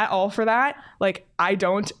at all for that. Like, I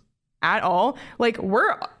don't at all. Like,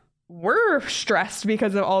 we're stressed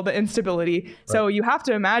because of all the instability. Right. So you have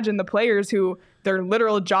to imagine the players who their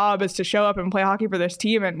literal job is to show up and play hockey for this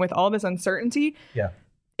team, and with all this uncertainty. Yeah.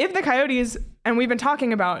 If the Coyotes, and we've been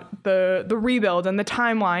talking about the rebuild and the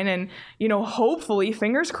timeline, and hopefully,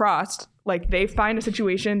 fingers crossed, like they find a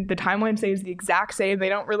situation, the timeline stays the exact same. They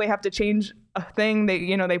don't really have to change a thing.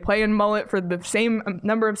 They play in Mullet for the same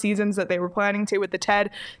number of seasons that they were planning to with the TED.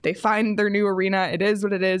 They find their new arena. It is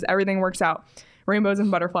what it is. Everything works out. Rainbows and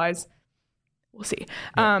butterflies. We'll see.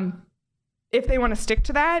 Yeah. If they want to stick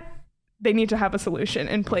to that, they need to have a solution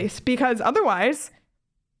in place, because otherwise,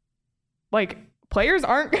 like, players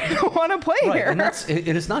aren't going to want to play here. And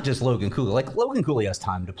it's not just Logan Cooley. Like, Logan Cooley has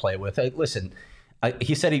time to play with.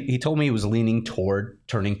 He said he told me he was leaning toward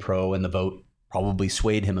turning pro, and the vote probably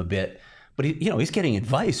swayed him a bit. But he's getting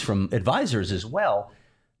advice from advisors as well.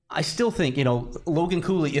 I still think, Logan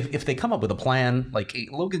Cooley, if they come up with a plan, like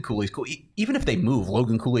Logan Cooley's cool. Even if they move,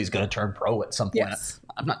 Logan Cooley's going to turn pro at some point. Yes.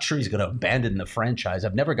 I'm not sure he's going to abandon the franchise.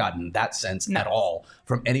 I've never gotten that sense at all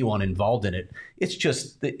from anyone involved in it. It's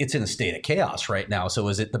just, it's in a state of chaos right now. So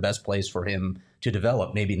is it the best place for him to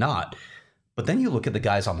develop? Maybe not. But then you look at the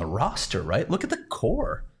guys on the roster, right? Look at the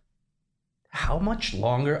core. How much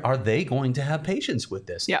longer are they going to have patience with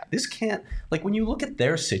this? Yeah. This can't, like, when you look at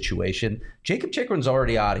their situation, Jakob Chychrun's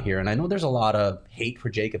already out of here. And I know there's a lot of hate for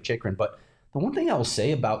Jakob Chychrun, but the one thing I will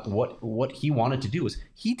say about what he wanted to do is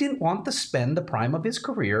he didn't want to spend the prime of his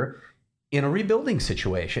career in a rebuilding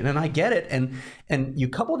situation. And I get it. And you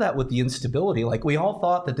couple that with the instability, like we all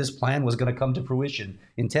thought that this plan was going to come to fruition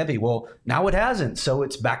in Tempe. Well, now it hasn't. So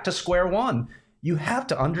it's back to square one. You have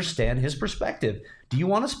to understand his perspective. Do you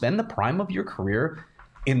want to spend the prime of your career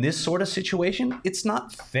in this sort of situation? It's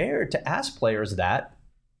not fair to ask players that.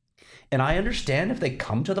 And I understand if they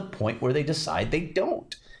come to the point where they decide they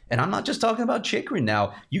don't. And I'm not just talking about Chychrun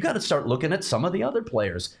now. You got to start looking at some of the other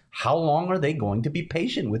players. How long are they going to be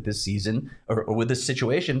patient with this season or with this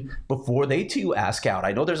situation before they too ask out?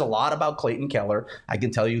 I know there's a lot about Clayton Keller. I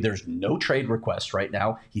can tell you there's no trade request right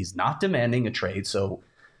now. He's not demanding a trade. So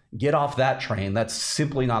get off that train. That's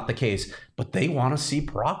simply not the case. But they want to see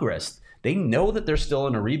progress. They know that they're still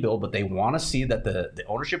in a rebuild, but they want to see that the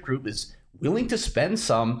ownership group is willing to spend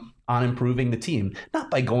some on improving the team. Not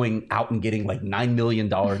by going out and getting like $9 million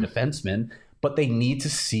defensemen, but they need to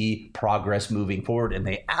see progress moving forward. And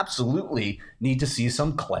they absolutely need to see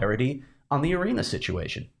some clarity on the arena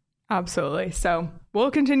situation. Absolutely. So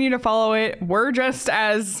we'll continue to follow it. We're just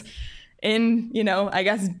as in, I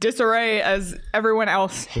guess, disarray as everyone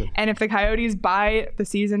else. And if the Coyotes by the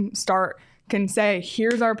season start can say,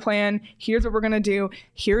 here's our plan, here's what we're going to do,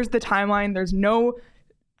 here's the timeline, there's no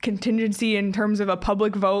contingency in terms of a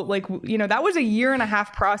public vote. Like, that was a 1.5-year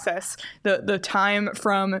process, the time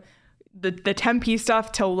from the Tempe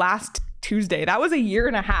stuff till last Tuesday. That was a 1.5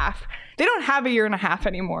 years. They don't have a 1.5 years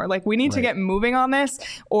anymore. Like, we need to get moving on this,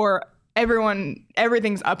 or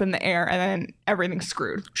everything's up in the air and then everything's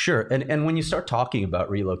screwed. Sure. And when you start talking about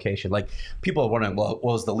relocation, like people are wondering,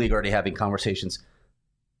 well, is the league already having conversations?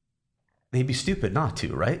 They'd be stupid not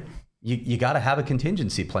to, right? You got to have a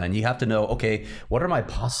contingency plan. You have to know, okay, what are my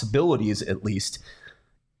possibilities at least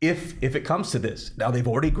if it comes to this? Now, they've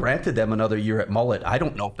already granted them another year at Mullet. I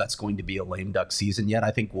don't know if that's going to be a lame duck season yet. I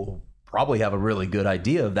think we'll probably have a really good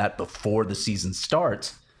idea of that before the season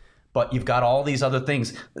starts. But you've got all these other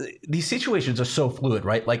things. These situations are so fluid,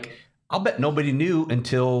 right? Like, I'll bet nobody knew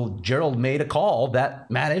until Gerald made a call that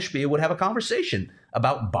Matt Ishbia would have a conversation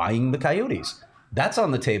about buying the Coyotes. That's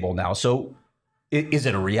on the table now. So is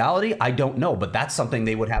it a reality? I don't know, but that's something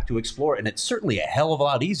they would have to explore. And it's certainly a hell of a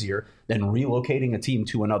lot easier than relocating a team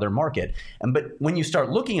to another market. But when you start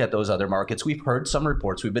looking at those other markets, we've heard some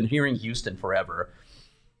reports. We've been hearing Houston forever.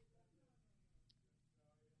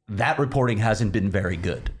 That reporting hasn't been very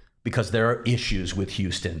good because there are issues with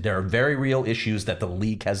Houston. There are very real issues that the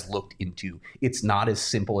league has looked into. It's not as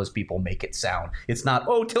simple as people make it sound. It's not,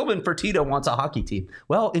 oh, Tillman Fertitta wants a hockey team.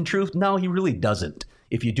 Well, in truth, no, he really doesn't.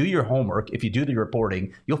 If you do your homework, if you do the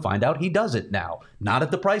reporting, you'll find out he does it now, not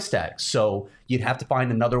at the price tag. So you'd have to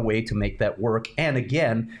find another way to make that work. And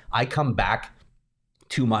again, I come back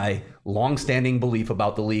to my longstanding belief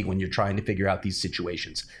about the league when you're trying to figure out these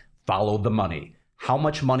situations. Follow the money. How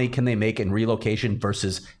much money can they make in relocation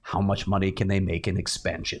versus how much money can they make in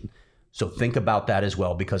expansion? So think about that as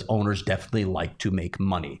well, because owners definitely like to make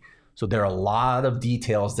money. So there are a lot of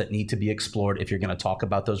details that need to be explored if you're going to talk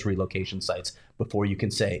about those relocation sites before you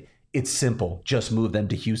can say it's simple, just move them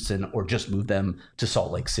to Houston or just move them to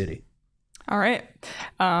Salt Lake City. All right.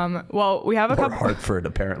 Well, we have a couple. Hartford,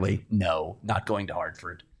 apparently. No, not going to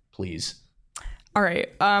Hartford, please. All right.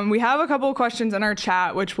 We have a couple of questions in our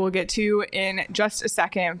chat, which we'll get to in just a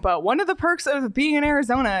second. But one of the perks of being in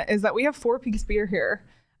Arizona is that we have Four Peaks beer here.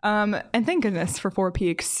 And thank goodness for Four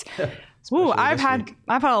Peaks. Ooh, I've had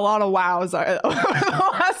a lot of wows over the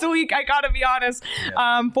last week. I gotta be honest.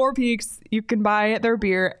 Yeah. Four Peaks, you can buy their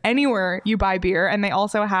beer anywhere you buy beer, and they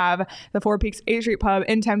also have the Four Peaks 8th Street Pub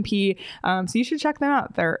in Tempe. So you should check them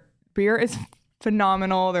out. Their beer is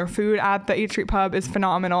phenomenal. Their food at the 8th Street Pub is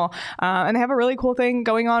phenomenal. And they have a really cool thing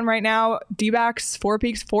going on right now. D-backs, Four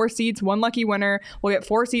Peaks, 4 seats, 1 lucky winner will get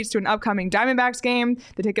 4 seats to an upcoming Diamondbacks game.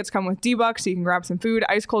 The tickets come with D-bucks, so you can grab some food,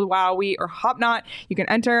 ice cold wow, wheat, or hop knot. You can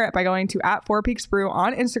enter by going to @4peaksbrew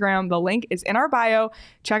on Instagram. The link is in our bio.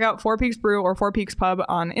 Check out Four Peaks Brew or Four Peaks Pub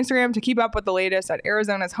on Instagram to keep up with the latest at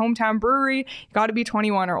Arizona's hometown brewery. You got to be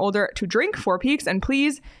 21 or older to drink Four Peaks, and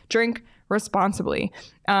please drink responsibly.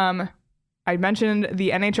 I mentioned the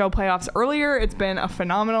NHL playoffs earlier. It's been a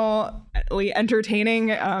phenomenally entertaining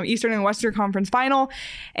Eastern and Western Conference final.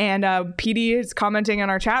 And PD is commenting on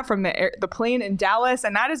our chat from the plane in Dallas.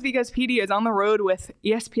 And that is because PD is on the road with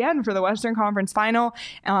ESPN for the Western Conference final.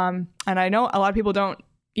 And I know a lot of people don't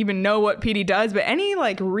even know what PD does, but any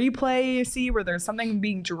like replay you see where there's something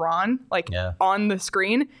being drawn on the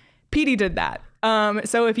screen, PD did that.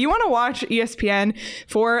 So if you want to watch ESPN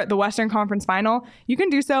for the Western Conference Final, you can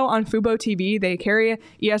do so on Fubo TV. They carry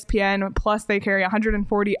ESPN, plus they carry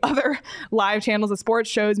 140 other live channels of sports,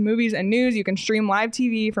 shows, movies, and news. You can stream live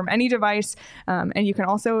TV from any device, and you can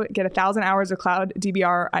also get 1,000 hours of cloud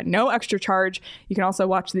DVR at no extra charge. You can also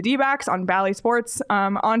watch the D-backs on Bally Sports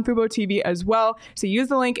on Fubo TV as well. So use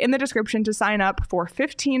the link in the description to sign up for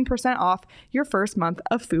 15% off your first month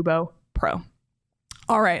of Fubo Pro.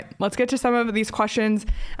 All right, let's get to some of these questions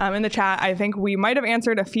in the chat. I think we might have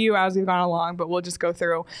answered a few as we've gone along, but we'll just go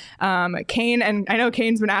through. Kane, and I know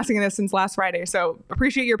Kane's been asking this since last Friday, so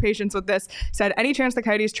appreciate your patience with this, said, any chance the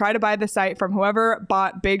Coyotes try to buy the site from whoever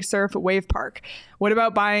bought Big Surf Wave Park? What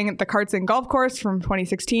about buying the Kartzen Golf Course from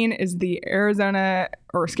 2016? Is the Arizona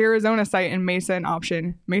or Scarizona site in Mesa an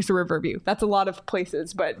option? Mesa Riverview. That's a lot of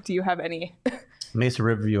places, but do you have any? Mesa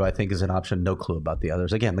Riverview, I think, is an option. No clue about the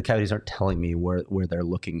others. Again, the Coyotes aren't telling me where they're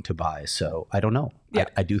looking to buy, so I don't know. Yeah.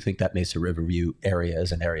 I do think that Mesa Riverview area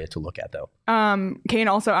is an area to look at, though. Kane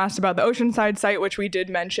also asked about the Oceanside site, which we did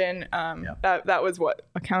mention. That was what,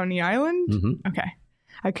 a county island? Mm-hmm. Okay.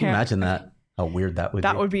 Can you imagine that? How weird that would be.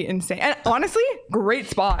 That would be insane. And honestly, great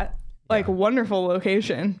spot. Wonderful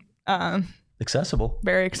location. Accessible.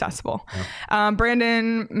 Very accessible. Yeah.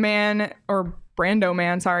 Brando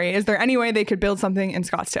Man, is there any way they could build something in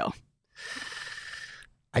Scottsdale?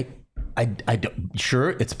 I don't, sure,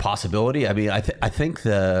 it's a possibility. I mean, I think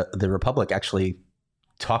the Republic actually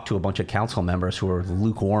talked to a bunch of council members who are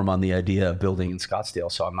lukewarm on the idea of building in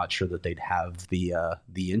Scottsdale, so I'm not sure that they'd have the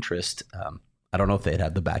interest. I don't know if they'd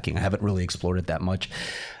have the backing. I haven't really explored it that much.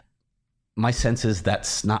 my sense is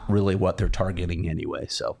that's not really what they're targeting anyway.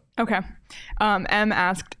 So Okay. M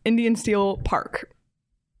asked Indian Steel Park.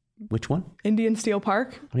 which one? Indian Steel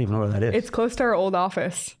Park. I don't even know where that is. It's close to our old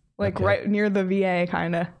office, like Okay. right near the VA,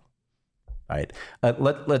 kind of. All right.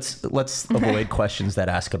 Let's avoid questions that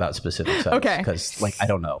ask about specific sites. Okay. Because I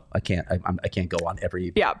don't know. I can't go on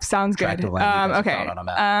every. Yeah, sounds good. Tract of land you guys have Okay. found on a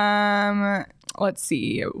map. Let's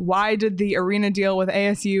see. Why did the arena deal with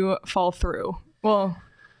ASU fall through? Well,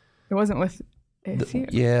 it wasn't with ASU.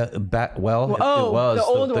 Yeah. It was the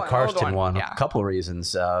old the one, Karsten old one. one, yeah. A couple of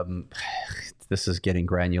reasons. This is getting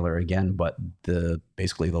granular again, but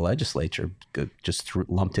basically the legislature just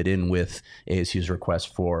lumped it in with ASU's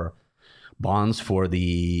request for bonds for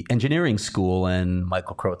the engineering school, and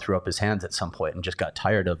Michael Crow threw up his hands at some point and just got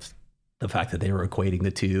tired of the fact that they were equating the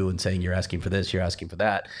two and saying you're asking for this, you're asking for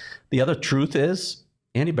that. The other truth is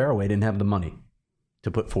Andy Barroway didn't have the money to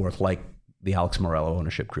put forth like the Alex Morello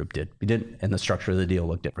ownership group did. He didn't, and the structure of the deal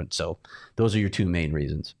looked different. So those are your two main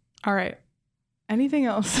reasons. All right. Anything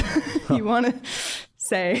else you want to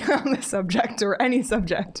say on the subject or any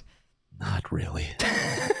subject? Not really.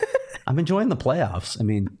 I'm enjoying the playoffs. I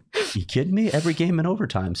mean, you kidding me? Every game in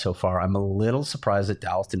overtime so far. I'm a little surprised that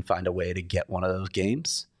Dallas didn't find a way to get one of those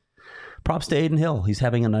games. Props to Aiden Hill. He's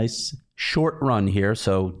having a nice short run here,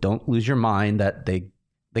 so don't lose your mind that they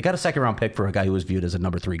got a second-round pick for a guy who was viewed as a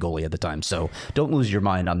number 3 goalie at the time, so don't lose your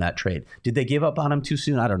mind on that trade. Did they give up on him too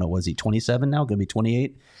soon? I don't know. Was he 27 now? Going to be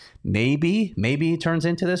 28? Maybe he turns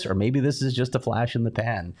into this, or maybe this is just a flash in the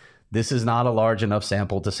pan. This is not a large enough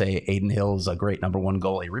sample to say Aiden Hill is a great number 1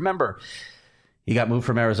 goalie. Remember, he got moved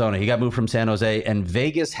from Arizona. He got moved from San Jose, and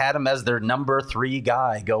Vegas had him as their number 3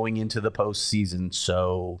 guy going into the postseason.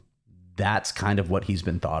 So that's kind of what he's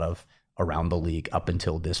been thought of around the league up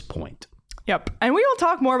until this point. Yep. And we will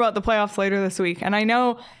talk more about the playoffs later this week. And I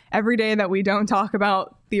know every day that we don't talk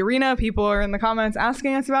about the arena, people are in the comments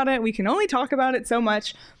asking us about it. We can only talk about it so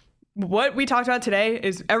much. What we talked about today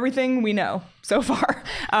is everything we know so far.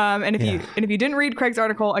 And if you didn't read Craig's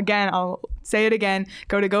article, again, I'll say it again,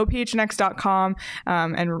 go to gophnx.com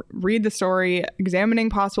and read the story examining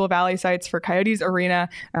possible Valley sites for Coyotes Arena.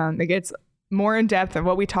 It gets more in depth of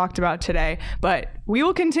what we talked about today, but we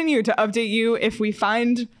will continue to update you if we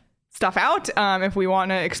find stuff out, if we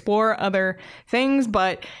want to explore other things.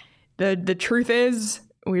 But the truth is,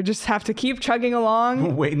 we just have to keep chugging along.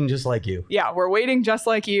 We're waiting just like you. Yeah, we're waiting just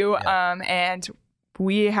like you. Yeah. And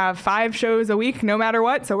we have 5 shows a week, no matter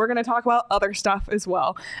what. So we're going to talk about other stuff as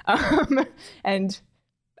well. And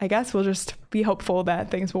I guess we'll just be hopeful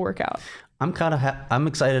that things will work out. I'm I'm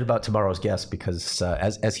excited about tomorrow's guest because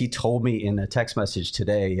as he told me in a text message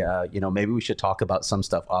today, maybe we should talk about some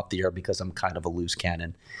stuff off the air because I'm kind of a loose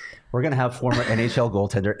cannon. We're going to have former NHL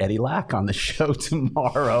goaltender Eddie Lack on the show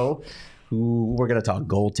tomorrow. We're going to talk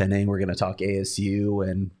goaltending. We're going to talk ASU,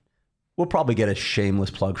 and we'll probably get a shameless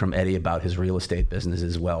plug from Eddie about his real estate business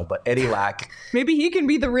as well. But Eddie Lack, maybe he can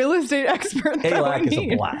be the real estate expert. Eddie Lack is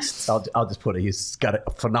a blast. I'll just put it. He's got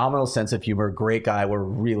a phenomenal sense of humor. Great guy. We're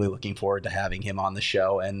really looking forward to having him on the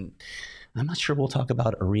show. And I'm not sure we'll talk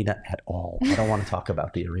about arena at all. I don't want to talk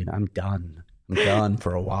about the arena. I'm done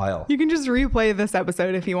for a while. You can just replay this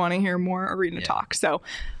episode if you want to hear more arena talk. So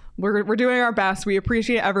we're doing our best. We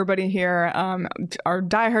appreciate everybody here. Our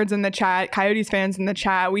diehards in the chat, Coyotes fans in the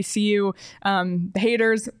chat. We see you. The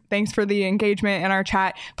haters, thanks for the engagement in our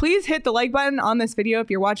chat. Please hit the like button on this video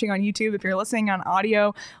if you're watching on YouTube. If you're listening on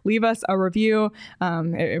audio, leave us a review.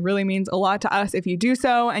 It really means a lot to us if you do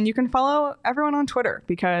so. And you can follow everyone on Twitter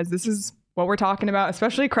because this is what we're talking about,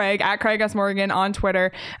 especially Craig, at Craig S. Morgan on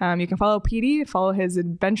Twitter. You can follow PD, follow his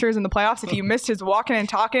adventures in the playoffs. If you missed his walking and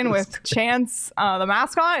talking with Chance, the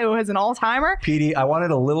mascot, it was an all-timer. PD, I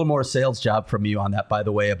wanted a little more sales job from you on that, by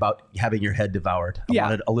the way, about having your head devoured. I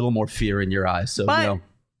wanted a little more fear in your eyes. So,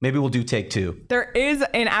 maybe we'll do take 2. There is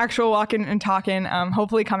an actual walking and talking,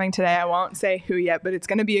 hopefully coming today. I won't say who yet, but it's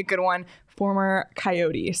going to be a good one. Former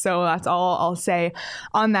Coyote. So that's all I'll say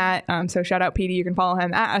on that. So shout out PD. You can follow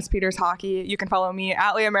him at S. Hockey. You can follow me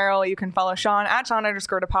at Leah Merrill. You can follow Sean at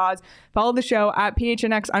Sean_DePaz. Follow the show at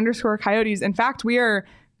PHNX_Coyotes. In fact, we are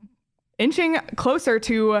inching closer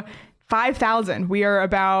to 5,000. We are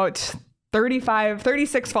about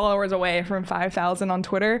 36 followers away from 5,000 on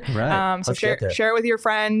Twitter. Right. So share it with your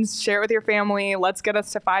friends, share it with your family. Let's get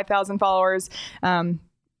us to 5,000 followers.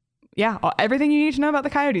 Everything you need to know about the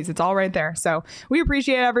Coyotes, it's all right there. So we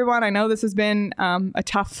appreciate everyone. I know this has been a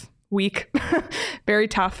tough week, very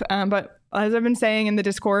tough. But as I've been saying in the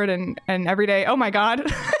Discord and every day, oh my God,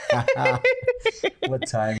 What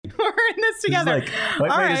time? We're in this together. Wait,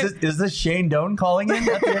 right. is this Shane Doan calling in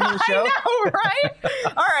at the end of the show? I know, right?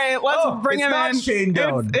 All right, let's bring him in. It's not Shane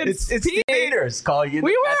Doan. It's Steve Peters calling in at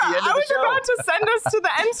the end of the show. I was about to send us to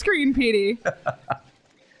the end screen, Petey.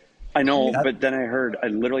 I know, but then I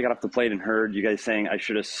literally got off the plane and heard you guys saying I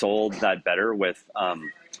should have sold that better with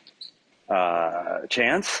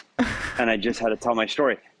Chance, and I just had to tell my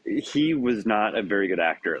story. He was not a very good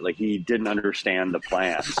actor. Like, he didn't understand the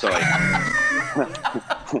plan. So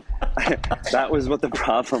that was what the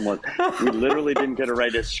problem was. We literally didn't get to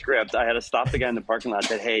write his script. I had to stop the guy in the parking lot and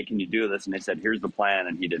said, hey, can you do this? And they said, here's the plan.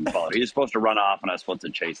 And he didn't follow it. He was supposed to run off and I was supposed to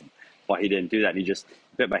chase him. Well, he didn't do that. He just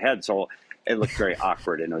bit my head. So it looked very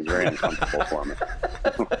awkward and it was very uncomfortable for me.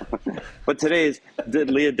 But today's,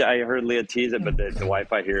 I heard Leah tease it, but the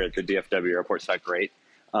Wi-Fi here at the DFW airport's not great.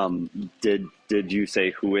 Did you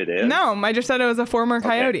say who it is? No, I just said it was a former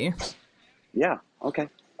Coyote. Yeah. Okay.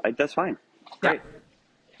 That's fine. Great. Yeah.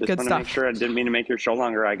 Just Good want to stuff. make sure. I didn't mean to make your show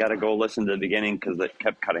longer. I got to go listen to the beginning because it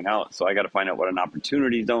kept cutting out. So I got to find out what an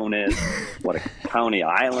opportunity zone is, what a county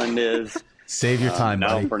island is. Save your time,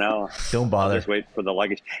 buddy. For now, don't bother. I'll just wait for the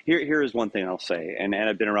luggage. Here is one thing I'll say, and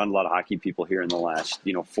I've been around a lot of hockey people here in the last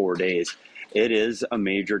 4 days. It is a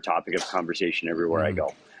major topic of conversation everywhere I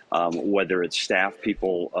go. Whether it's staff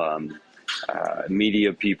people,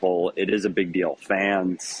 media people, it is a big deal.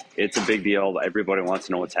 Fans, it's a big deal. Everybody wants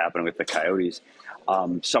to know what's happening with the Coyotes.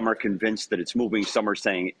 Some are convinced that it's moving. Some are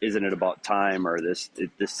saying, isn't it about time, or this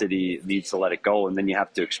city needs to let it go? And then you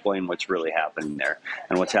have to explain what's really happening there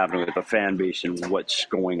and what's happening with the fan base and what's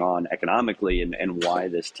going on economically and why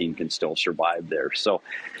this team can still survive there. So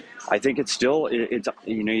I think it's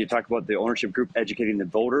you talk about the ownership group educating the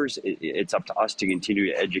voters. It's up to us to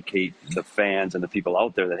continue to educate the fans and the people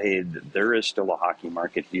out there that, hey, there is still a hockey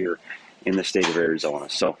market here in the state of Arizona.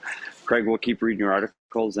 So, Craig, we'll keep reading your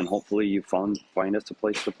articles and hopefully you find us a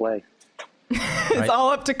place to play. It's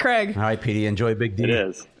all up to Craig. All right, Petey, enjoy Big D. It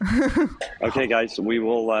is. Okay, guys, we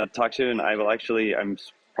will talk soon. I'm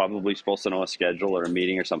probably supposed to know a schedule or a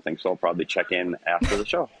meeting or something, so I'll probably check in after the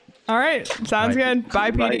show. All right. Sounds good.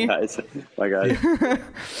 Bye, Petey. Bye, guys. Bye,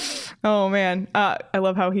 guys. Oh, man. I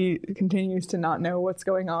love how he continues to not know what's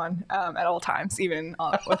going on at all times, even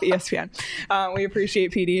with ESPN. We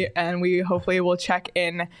appreciate Petey, and we hopefully will check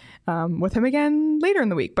in with him again later in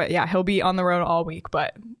the week. But yeah, he'll be on the road all week,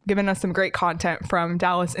 but giving us some great content from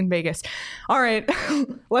Dallas and Vegas. All right,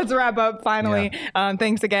 let's wrap up finally. Yeah.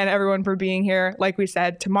 Thanks again, everyone, for being here. Like we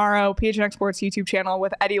said, tomorrow, PHNX Sports YouTube channel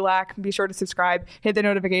with Eddie Lack. Be sure to subscribe, hit the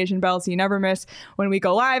notification bell so you never miss when we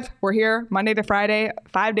go live. We're here Monday to Friday,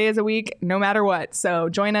 5 days a week, no matter what. So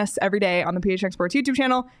join us every day on the PHNX Sports YouTube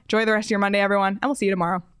channel. Enjoy the rest of your Monday, everyone, and we'll see you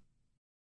tomorrow.